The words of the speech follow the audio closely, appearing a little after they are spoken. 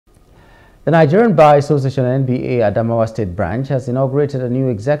The Nigerian Bar Association NBA Adamawa State branch has inaugurated a new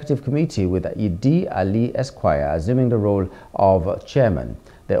executive committee with Idi Ali Esq assuming the role of chairman.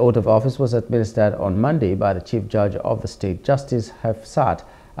 The oath of office was administered on Monday by the Chief Judge of the state, Justice Hafsat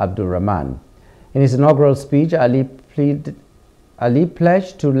Abdulraman. In his inaugural speech, Ali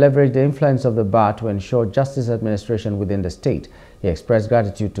pledged to leverage the influence of the bar to ensure justice administration within the state. He expressed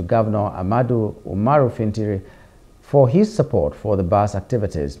gratitude to Governor Ahmadu Umaru Fintiri for his support for the bar's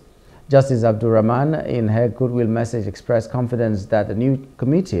activities. Justice Abdulraman, in her goodwill message, expressed confidence that the new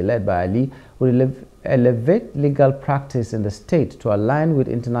committee led by Ali will elevate legal practice in the state to align with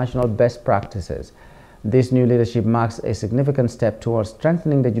international best practices. This new leadership marks a significant step towards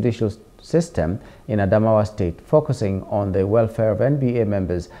strengthening the judicial system in Adamawa State, focusing on the welfare of NBA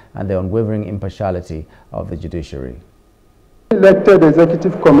members and the unwavering impartiality of the judiciary. Elected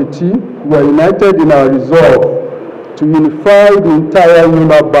executive committee, we are united in our resolve to unify the entire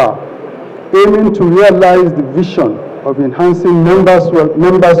Nigerian Bar, aiming to realize the vision of enhancing members'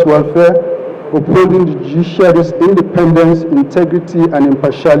 welfare, upholding the judiciary's independence, integrity, and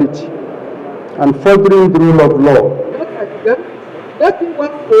impartiality, and furthering the rule of law. Let me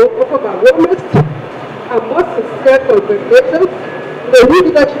once more offer my warmest and most sincere congratulations to the new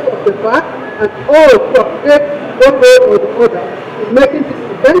leadership of the bar and all who have played one role or the other in making this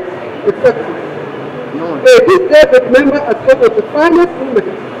event a success. May this day be remembered as one of the finest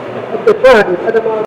moments of the bar in Adamawa.